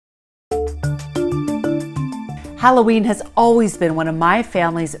Halloween has always been one of my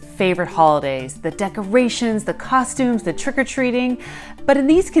family's favorite holidays. The decorations, the costumes, the trick-or-treating. But in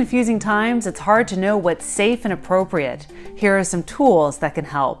these confusing times, it's hard to know what's safe and appropriate. Here are some tools that can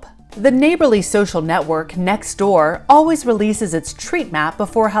help. The neighborly social network Nextdoor always releases its treat map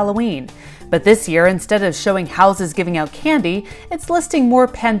before Halloween. But this year, instead of showing houses giving out candy, it's listing more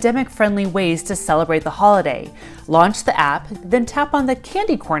pandemic-friendly ways to celebrate the holiday. Launch the app, then tap on the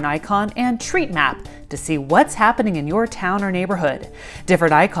candy corn icon and treat map to see what's happening in your town or neighborhood.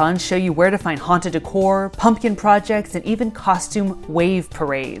 Different icons show you where to find haunted decor, pumpkin projects, and even costume wave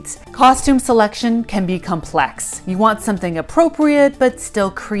parades. Costume selection can be complex. You want something appropriate but still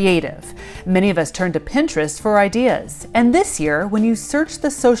creative. Many of us turn to Pinterest for ideas. And this year, when you search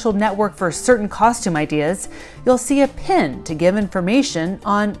the social network for certain costume ideas, you'll see a pin to give information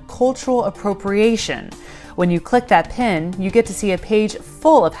on cultural appropriation. When you click that pin, you get to see a page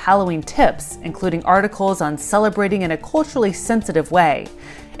full of Halloween tips, including articles on celebrating in a culturally sensitive way.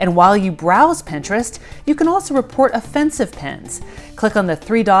 And while you browse Pinterest, you can also report offensive pins. Click on the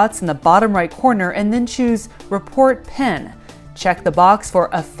three dots in the bottom right corner and then choose Report Pin. Check the box for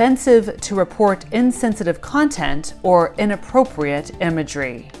offensive to report insensitive content or inappropriate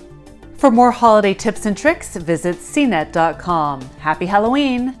imagery. For more holiday tips and tricks, visit CNET.com. Happy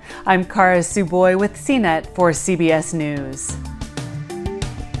Halloween! I'm Kara Suboy with CNET for CBS News.